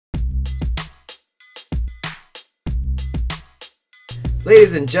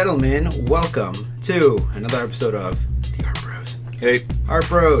Ladies and gentlemen, welcome to another episode of the Art Bros. Hey. Art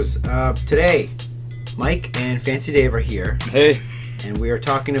Bros. Today, Mike and Fancy Dave are here. Hey. And we are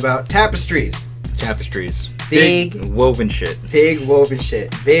talking about tapestries. Tapestries. Big woven shit. Big woven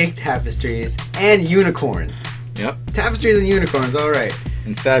shit. Big tapestries and unicorns. Yep. Tapestries and unicorns, alright.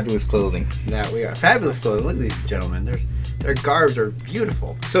 And fabulous clothing. That we are. Fabulous clothing. Look at these gentlemen. Their garbs are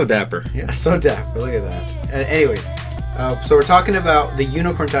beautiful. So dapper. Yeah, so dapper. Look at that. And anyways, so we're talking about the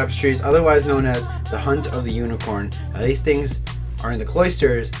unicorn tapestries, otherwise known as the Hunt of the Unicorn. Now, these things are in the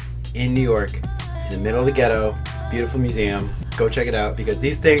cloisters in New York, in the middle of the ghetto. Beautiful museum. Go check it out because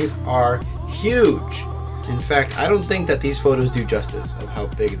these things are huge. In fact, I don't think that these photos do justice of how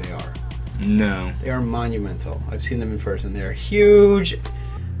big they are. No. They are monumental. I've seen them in person. They're huge,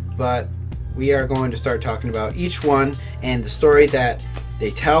 but we are going to start talking about each one and the story that they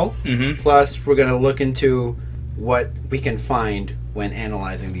tell. Plus, we're going to look into what we can find when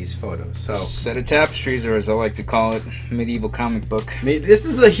analyzing these photos. So, set of tapestries, or as I like to call it, medieval comic book. This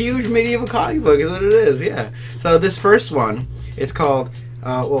is a huge medieval comic book, is what it is. Yeah. So this first one is called.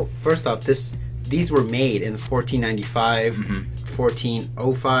 Well, first off, these were made in 1495,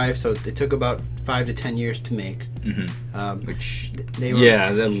 1405. So it took about 5 to 10 years to make. Which they were,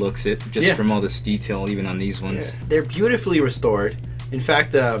 yeah, that looks it just from all this detail, even on these ones. Yeah, they're beautifully restored. In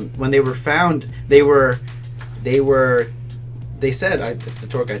fact, when they were found, they said, the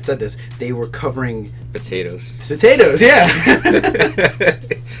tour guide said this, they were covering potatoes. Potatoes, yeah.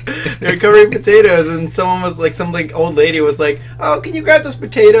 They were covering potatoes, and someone was like, some old lady was like, "Oh, can you grab those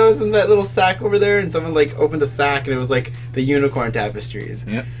potatoes in that little sack over there?" And someone opened the sack, and it was like the unicorn tapestries.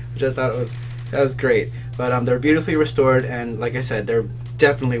 Yep. Which I thought was great. But they're beautifully restored, and like I said, they're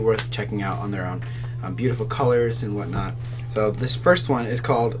definitely worth checking out on their own. Beautiful colors and whatnot. So this first one is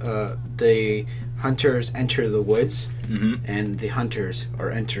called The Hunters Enter the Woods, and the hunters are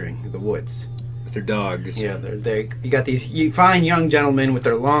entering the woods with their dogs. Yeah, you got these fine young gentlemen with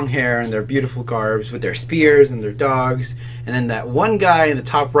their long hair and their beautiful garbs, with their spears and their dogs, and then that one guy in the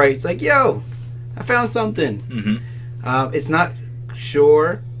top right is like, "Yo, I found something." It's not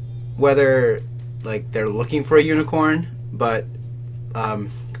sure whether they're looking for a unicorn, but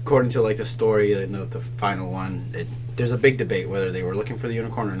according to the story, the final one, there's a big debate whether they were looking for the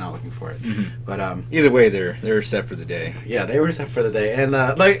unicorn or not looking for it. But either way, they're set for the day. Yeah, they were set for the day, and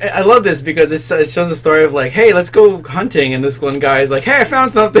I love this because it shows a story of hey, let's go hunting, and this one guy is like, "Hey, I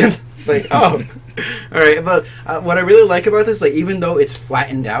found something." Oh, all right. But what I really like about this, even though it's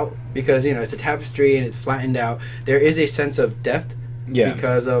flattened out, because it's a tapestry and it's flattened out, there is a sense of depth. Yeah.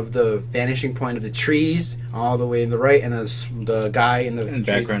 Because of the vanishing point of the trees all the way in the right, and then the guy in the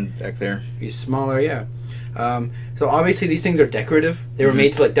background back there. He's smaller, yeah. So obviously these things are decorative. They were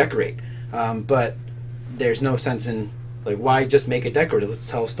made to decorate, but there's no sense in why just make it decorative? Let's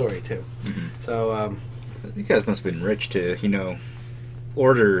tell a story too. So you guys must have been rich to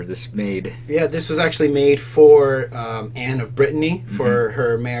order this made. Yeah, this was actually made for Anne of Brittany for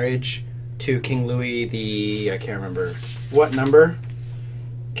her marriage to King Louis I can't remember what number.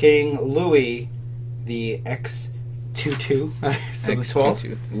 King Louis the X22. So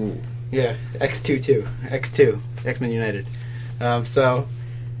X22. Ooh. Yeah, X22. X2. X-Men United. So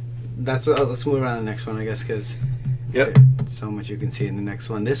that's what. Let's move on to the next one, I guess, because there's so much you can see in the next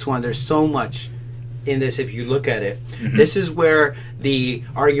one. This one, there's so much in this if you look at it. This is where the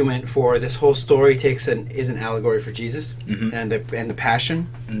argument for this whole story is an allegory for Jesus and the Passion.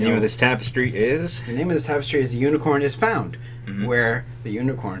 The name of this tapestry is? The name of this tapestry is "The Unicorn is Found," where the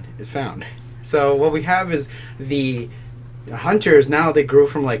unicorn is found. So what we have is the hunters. Now they grew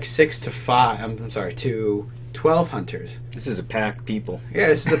from 6 to 5. I'm sorry, to 12 hunters. This is a pack of people. Yeah,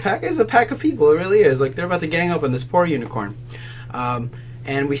 this is a pack. It's a pack of people. It really is. They're about to gang up on this poor unicorn.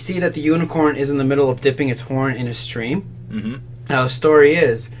 And we see that the unicorn is in the middle of dipping its horn in a stream. Now the story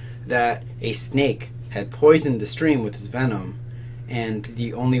is that a snake had poisoned the stream with its venom, and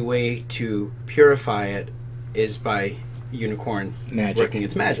the only way to purify it is by unicorn working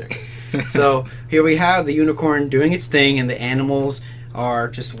its magic. So here we have the unicorn doing its thing, and the animals are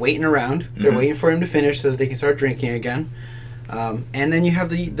just waiting around. They're waiting for him to finish so that they can start drinking again. And then you have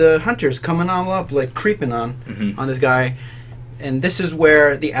the hunters coming all up, creeping on this guy. And this is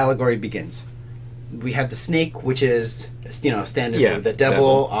where the allegory begins. We have the snake, which is standard for the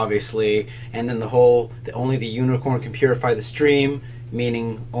devil, obviously, and then only the unicorn can purify the stream,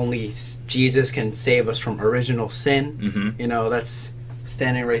 meaning only Jesus can save us from original sin. That's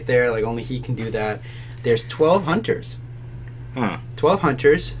standing right there, only he can do that. There's 12 hunters. 12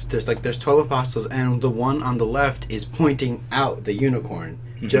 hunters. There's 12 apostles, and the one on the left is pointing out the unicorn,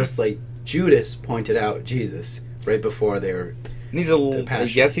 just like Judas pointed out Jesus right before they were And he's I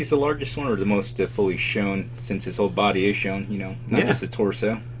guess he's the largest one, or the most fully shown, since his whole body is shown. You know, not just the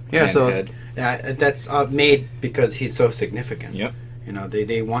torso. Yeah, so head. That's made because he's so significant. Yep. You know,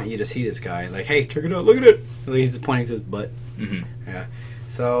 they want you to see this guy. Like, hey, check it out, look at it. He's pointing to his butt. Mm-hmm. Yeah.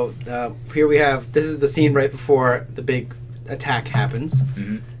 So here we have, this is the scene right before the big attack happens.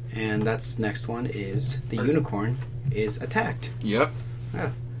 Mm-hmm. And that's next one is the unicorn is attacked. Yep.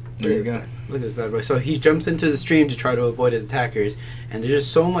 Yeah. There you go. Look at this bad boy. So he jumps into the stream to try to avoid his attackers, and there's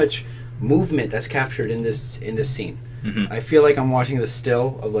just so much movement that's captured in this scene. Mm-hmm. I feel like I'm watching the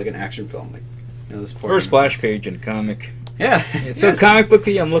still of like an action film, like, you know, this poor or a splash page in a comic. Yeah, it's so comic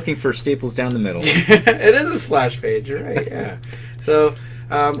booky. I'm looking for staples down the middle. It is a splash page. You're right. Yeah. So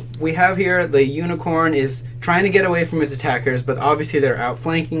we have here the unicorn is trying to get away from its attackers, but obviously they're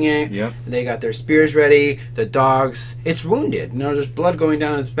outflanking it. Yep. They got their spears ready. The dogs. It's wounded. You know, there's blood going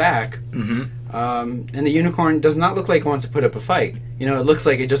down its back. Mm-hmm. And the unicorn does not look like it wants to put up a fight. You know, it looks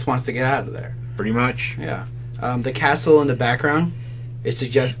like it just wants to get out of there. Pretty much. Yeah. The castle in the background, it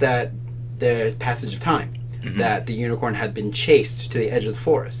suggests that the passage of time, that the unicorn had been chased to the edge of the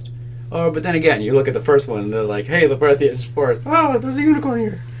forest. Oh, but then again, you look at the first one, and they're like, hey, we're at the edge of the forest. Oh, there's a unicorn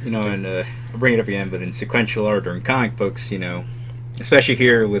here. You know, and I'll bring it up again, but in sequential art or in comic books, you know, especially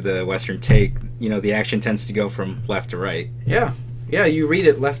here with the Western take, you know, the action tends to go from left to right. Yeah. Yeah, you read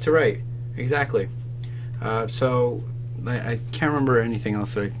it left to right. Exactly. So I can't remember anything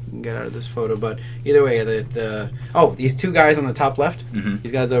else that I can get out of this photo, but either way, these two guys on the top left,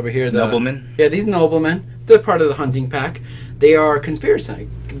 these guys over here, noblemen. Yeah, these noblemen, they're part of the hunting pack. They are conspiracy.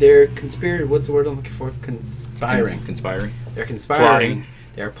 What's the word I'm looking for? Conspiring. Conspiring. They're conspiring. Plotting.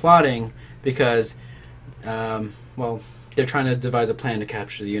 They're plotting because, they're trying to devise a plan to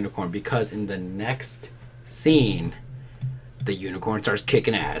capture the unicorn, because in the next scene, the unicorn starts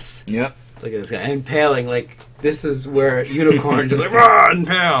kicking ass. Yep. Look at this guy impaling. Like, this is where unicorns are like, rah,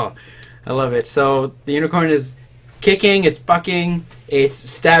 impale. I love it. So the unicorn is kicking, it's bucking, it's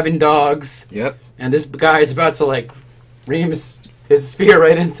stabbing dogs. Yep. And this guy is about to like ream his spear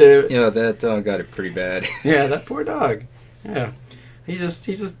right into. Yeah, that dog got it pretty bad. Yeah, that poor dog. Yeah, he's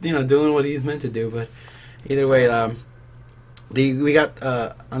just doing what he's meant to do. But either way, we got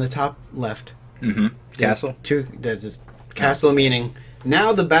on the top left. Castle. There's this castle, meaning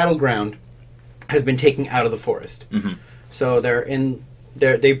now the battleground has been taken out of the forest. So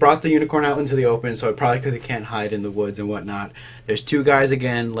they brought the unicorn out into the open, so probably because it can't hide in the woods and whatnot. There's two guys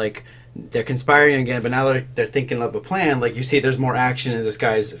again, like, they're conspiring again, but now they're thinking of a plan. Like, you see there's more action in this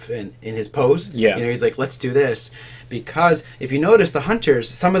guy's in his pose. Yeah. You know, he's like, let's do this. Because if you notice, the hunters,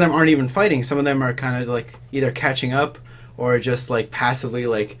 some of them aren't even fighting. Some of them are kind of like either catching up or just like passively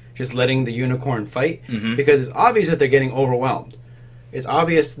like just letting the unicorn fight. Because it's obvious that they're getting overwhelmed. It's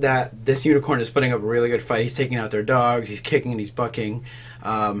obvious that this unicorn is putting up a really good fight. He's taking out their dogs. He's kicking and he's bucking.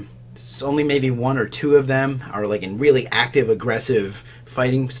 Only maybe one or two of them are like in really active, aggressive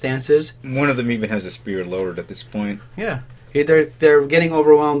fighting stances. One of them even has a spear loaded at this point. Yeah. They're getting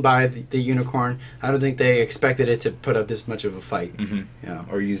overwhelmed by the unicorn. I don't think they expected it to put up this much of a fight. Yeah.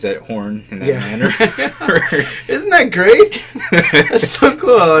 Or use that horn in that manner. Isn't that great? That's so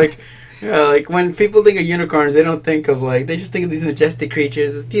cool. Like, yeah, like when people think of unicorns, they don't think of they just think of these majestic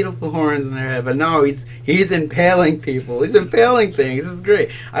creatures with beautiful horns in their head. But no, he's impaling people. He's impaling things. This is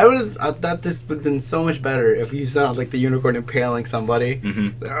great. I thought this would have been so much better if you sound like the unicorn impaling somebody.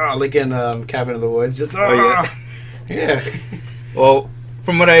 Like in Cabin in the Woods. Just yeah. Well,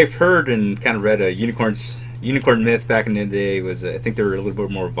 from what I've heard and kind of read, unicorn myth back in the day was I think they were a little bit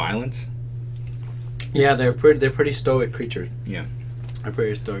more violent. Yeah, they're pretty stoic creatures. Yeah. Are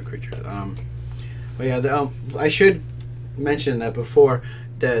pretty stoic creatures. But yeah, I should mention that before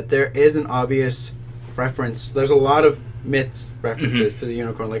that there is an obvious reference. There's a lot of myths references to the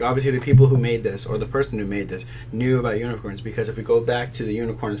unicorn. Like, obviously the people who made this, or the person who made this, knew about unicorns, because if we go back to the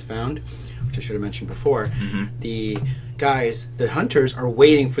unicorn is found, which I should have mentioned before, the hunters are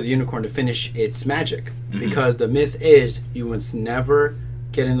waiting for the unicorn to finish its magic, because the myth is you must never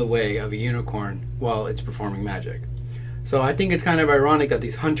get in the way of a unicorn while it's performing magic. So I think it's kind of ironic that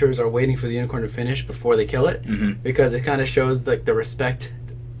these hunters are waiting for the unicorn to finish before they kill it, because it kind of shows like the respect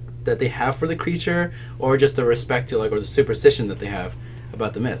that they have for the creature, or just the respect to or the superstition that they have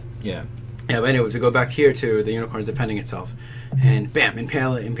about the myth. Yeah. Yeah, but anyway, to go back here to the unicorn defending itself, and bam,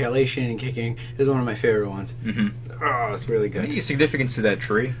 impalation and kicking. This is one of my favorite ones. Oh, it's really good. Any significance to that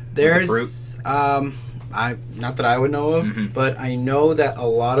tree? There's the fruit? Not that I would know of, but I know that a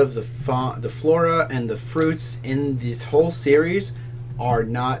lot of the flora and the fruits in this whole series are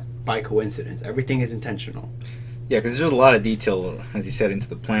not by coincidence. Everything is intentional. Yeah, because there's a lot of detail, as you said, into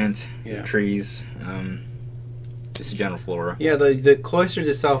the plants, the trees. Just the general flora. Yeah, the cloisters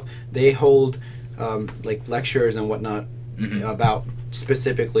itself, they hold like lectures and whatnot about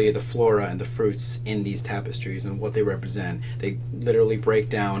specifically the flora and the fruits in these tapestries and what they represent. They literally break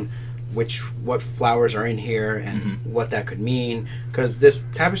down what flowers are in here and what that could mean, because this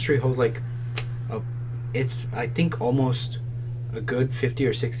tapestry holds like it's I think almost a good 50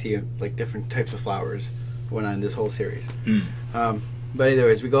 or 60 like different types of flowers went on in this whole series. But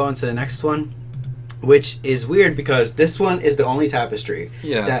anyways, we go on to the next one, which is weird because this one is the only tapestry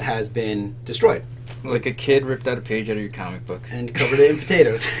that has been destroyed. Like a kid ripped out a page out of your comic book and covered it in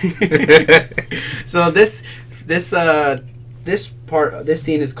potatoes. So this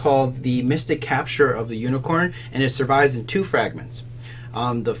scene is called the mystic capture of the unicorn, and it survives in 2 fragments.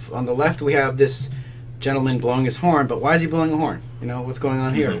 On the left we have this gentleman blowing his horn, but why is he blowing a horn? You know, what's going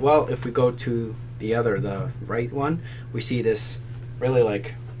on here? Well, if we go to the right one, we see this really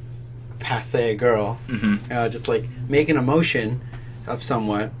like passe girl, just like making a motion of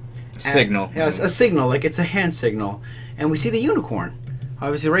somewhat. Signal. Yeah, it's a signal, like it's a hand signal. And we see the unicorn.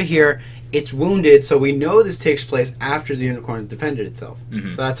 Obviously right here, it's wounded, so we know this takes place after the unicorn has defended itself.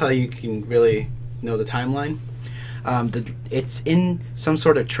 So that's how you can really know the timeline. It's in some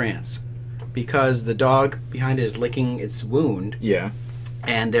sort of trance, because the dog behind it is licking its wound. Yeah.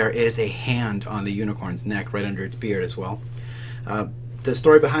 And there is a hand on the unicorn's neck, right under its beard as well. The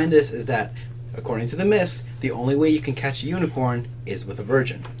story behind this is that, according to the myth, the only way you can catch a unicorn is with a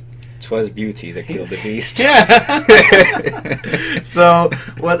virgin. 'Twas beauty that killed the beast. Yeah. So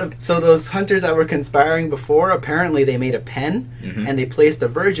those hunters that were conspiring before, apparently they made a pen and they placed a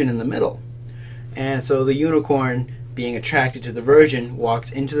virgin in the middle. And so the unicorn, being attracted to the virgin,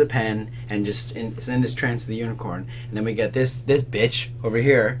 walks into the pen and just is in this trance of the unicorn. And then we get this bitch over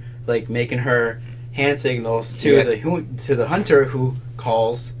here, like making her hand signals to the hunter, who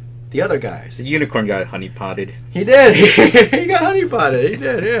calls the other guys. The unicorn got honeypotted. He did. He got honeypotted. He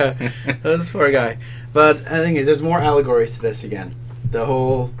did, yeah. This poor guy. But I think there's more allegories to this again. The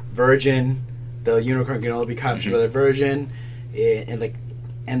whole virgin, the unicorn can only be captured by the virgin,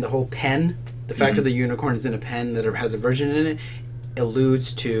 and the whole pen. The fact that the unicorn is in a pen that has a virgin in it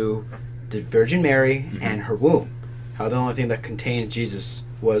alludes to the Virgin Mary and her womb. How the only thing that contained Jesus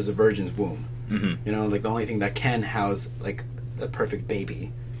was the virgin's womb. You know, like the only thing that can house like the perfect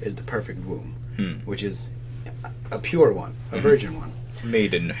baby is the perfect womb, which is a pure one, a virgin one.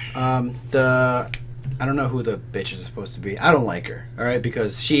 Maiden. I don't know who the bitch is supposed to be. I don't like her, all right,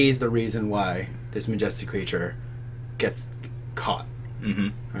 because she's the reason why this majestic creature gets caught.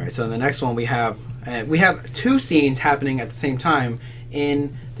 All right, so in the next one we have 2 scenes happening at the same time.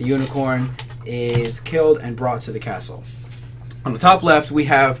 In the unicorn is killed and brought to the castle. On the top left we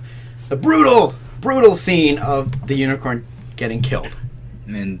have the brutal scene of the unicorn getting killed.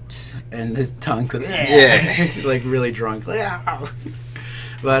 And his tongue, he's like really drunk.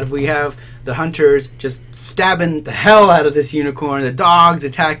 But we have the hunters just stabbing the hell out of this unicorn. The dogs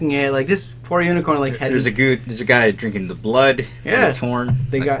attacking it. Like this poor unicorn, like there's a guy drinking the blood. Yeah, its horn.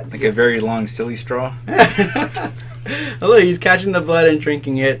 They got like a very long silly straw. Look, he's catching the blood and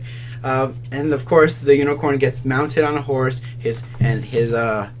drinking it. And of course, the unicorn gets mounted on a horse. His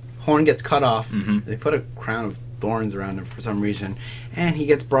horn gets cut off. They put a crown of thorns around him for some reason, and he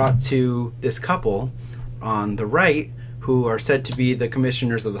gets brought to this couple on the right, who are said to be the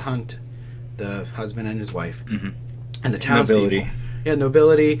commissioners of the hunt, the husband and his wife, and the townspeople.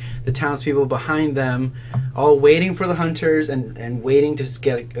 Nobility. The townspeople behind them, all waiting for the hunters and waiting to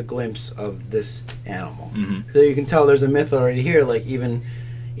get a glimpse of this animal. So you can tell there's a myth already here. Like even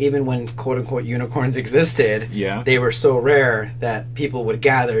when quote unquote unicorns existed, they were so rare that people would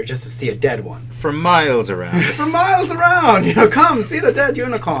gather just to see a dead one for miles around. For miles around, come see the dead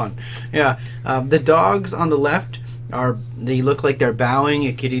unicorn. The dogs on the left they look like they're bowing.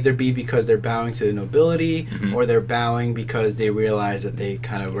 It could either be because they're bowing to the nobility, or they're bowing because they realize that they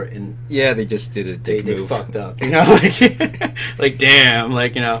kind of were in. Yeah, they just did it. They fucked up, like damn,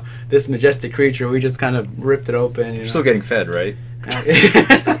 this majestic creature. We just kind of ripped it open. You're still getting fed, right?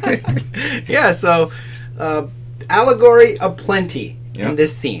 So allegory aplenty in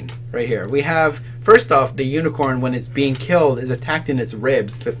this scene right here. We have, first off, the unicorn, when it's being killed, is attacked in its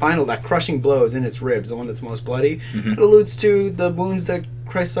ribs. That crushing blow is in its ribs, the one that's most bloody. It alludes to the wounds that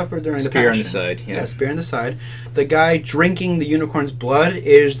Christ suffered during the Passion. Spear in the side. Yeah, spear in the side. The guy drinking the unicorn's blood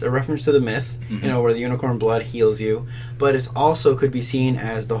is a reference to the myth, where the unicorn blood heals you. But it also could be seen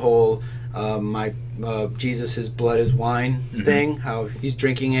as the whole Jesus' blood is wine thing. How he's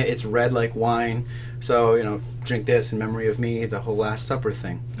drinking it, it's red like wine. So drink this in memory of me. The whole Last Supper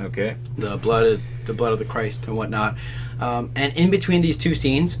thing. Okay. The blood of the Christ and whatnot. And in between these 2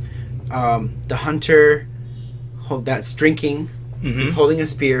 scenes, the hunter that's drinking. He's holding a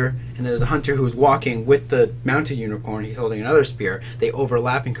spear, and there's a hunter who's walking with the mounted unicorn. He's holding another spear. They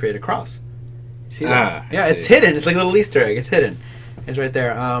overlap and create a cross. See that? Yeah, it's hidden. It's like a little Easter egg. It's hidden. It's right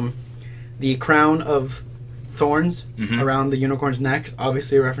there. The crown of thorns around the unicorn's neck,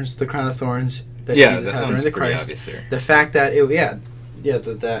 obviously a reference to the crown of thorns that Jesus had during the Christ. The fact that the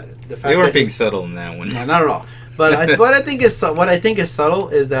fact they weren't being subtle in that one. No, not at all. But what I think is subtle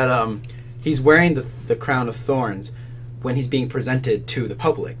is that he's wearing the crown of thorns when he's being presented to the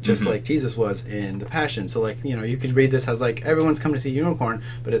public, just like Jesus was in the Passion. So, like, you know, you could read this as, like, everyone's come to see unicorn,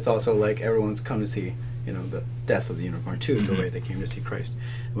 but it's also, like, everyone's come to see, you know, the death of the unicorn, too, the way they came to see Christ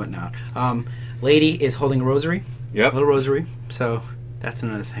and whatnot. Lady is holding a rosary. Yep. A little rosary. So, that's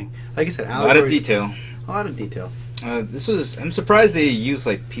another thing. Like I said, a lot of detail. A lot of detail. I'm surprised they used,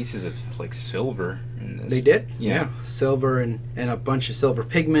 like, pieces of, like, silver in this. They did? Yeah. Silver and a bunch of silver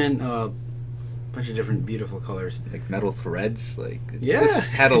pigment, bunch of different beautiful colors, like metal threads. Like,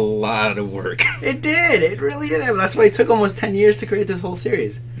 this had a lot of work. It did. It really did. That's why it took almost 10 years to create this whole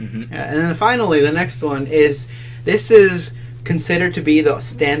series. And then finally, the next one is considered to be the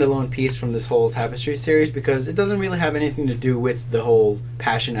standalone piece from this whole tapestry series because it doesn't really have anything to do with the whole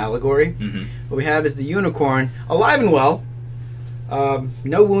Passion allegory. What we have is the unicorn alive and well.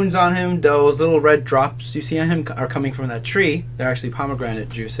 No wounds on him. Those little red drops you see on him are coming from that tree. They're actually pomegranate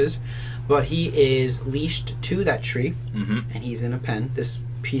juices. But he is leashed to that tree, and he's in a pen. This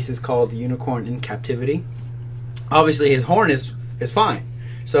piece is called Unicorn in Captivity. Obviously, his horn is fine.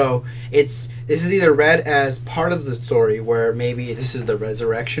 So this is either read as part of the story, where maybe this is the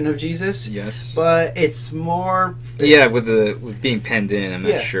resurrection of Jesus. Yes. But it's more. Yeah, with being penned in, I'm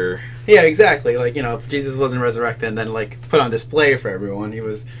not sure. Yeah, exactly. Like, you know, if Jesus wasn't resurrected and then, like, put on display for everyone, he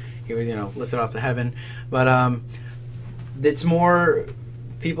was you know, lifted off to heaven. But it's more.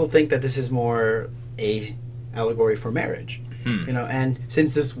 People think that this is more a allegory for marriage, you know, and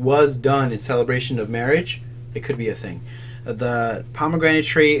since this was done in celebration of marriage, it could be a thing. The pomegranate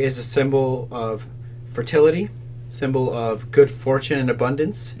tree is a symbol of fertility, symbol of good fortune and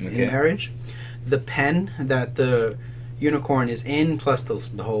abundance in marriage. The pen that the unicorn is in, plus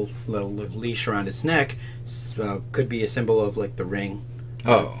the whole little leash around its neck, could be a symbol of, like, the ring.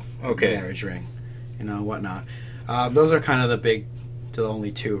 Oh, okay. Marriage ring, you know, whatnot. Those are kind of the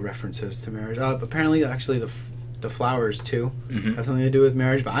only two references to marriage. Apparently, actually, the flowers, too, have something to do with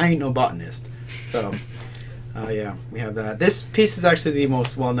marriage, but I ain't no botanist. So, yeah, we have that. This piece is actually the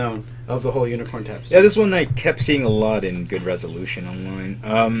most well-known of the whole unicorn tapestry. Yeah, this one I kept seeing a lot in Good Resolution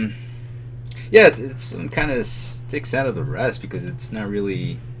online. Yeah, it's kind of sticks out of the rest because it's not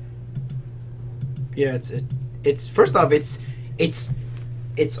really... Yeah, it's first off, it's a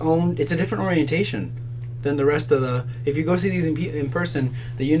different orientation than the rest of the. If you go see these in person,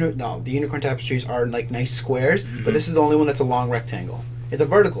 the unicorn tapestries are like nice squares, but this is the only one that's a long rectangle. It's a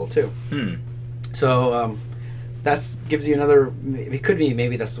vertical too. So that gives you another. It could be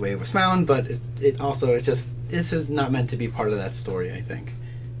maybe that's the way it was found, but it also it's just this is not meant to be part of that story. I think,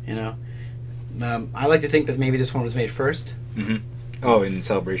 you know. I like to think that maybe this one was made first. Oh, in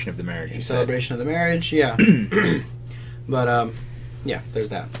celebration of the marriage. In celebration of the marriage, yeah. But yeah, there's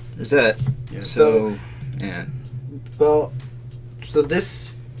that. There's that. Yeah. So yeah. Well, so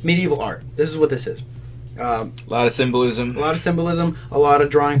this medieval art. This is what this is. A lot of symbolism. A lot of symbolism. A lot of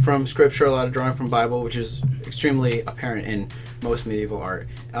drawing from scripture. A lot of drawing from Bible, which is extremely apparent in most medieval art.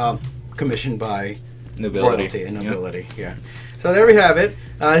 Commissioned by royalty and nobility. Yep. Yeah. So there we have it.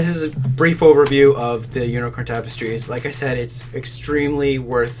 This is a brief overview of the unicorn tapestries. Like I said, it's extremely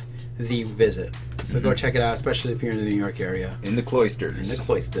worth the visit. So go check it out, especially if you're in the New York area. In the cloisters. In the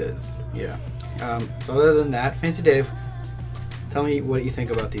cloisters, yeah. So other than that, Fancy Dave, tell me what you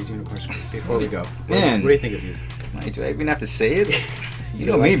think about these unicorns before we go. Man. What do you think of these? Do I even have to say it? You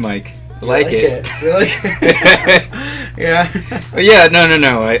know me, Mike. I like it. You like it? Yeah. But yeah,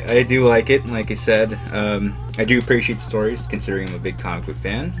 no. I do like it. Like I said, I do appreciate the stories, considering I'm a big comic book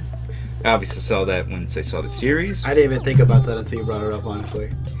fan. I obviously saw that once I saw the series. I didn't even think about that until you brought it up, honestly.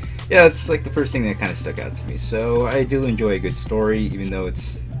 Yeah, it's like the first thing that kind of stuck out to me. So I do enjoy a good story, even though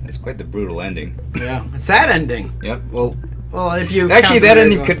it's quite the brutal ending. Yeah, a sad ending. Yep. Well, if you actually that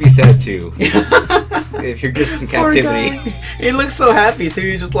ending could be sad too. If you're just in captivity. He looks so happy too.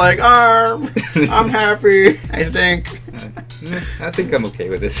 He's just like, I'm happy. I think. I think I'm okay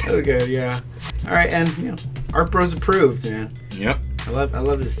with this. Okay, yeah. All right, and Art Bros approved, man. Yep. I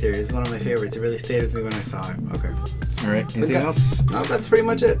love this series. It's one of my favorites. It really stayed with me when I saw it. Okay. All right. Anything else? No, that's pretty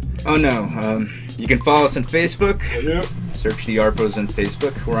much it. Oh no. You can follow us on Facebook. Yep. Search the Art Bros on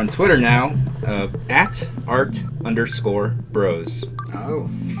Facebook. We're on Twitter now. @art_bros. Oh.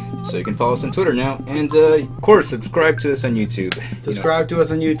 So you can follow us on Twitter now, and of course, subscribe to us on YouTube. Subscribe to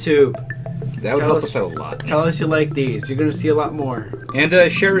us on YouTube. That would help us out a lot. Tell us you like these. You're going to see a lot more. And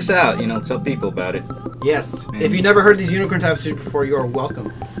share us out. Tell people about it. Yes. And if you never heard these unicorn tapestries before, you are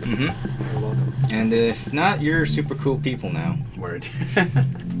welcome. Mm-hmm. You're welcome. And if not, you're super cool people now. Word.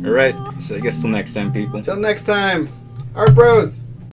 All right. So I guess till next time, people. Till next time. Art Bros.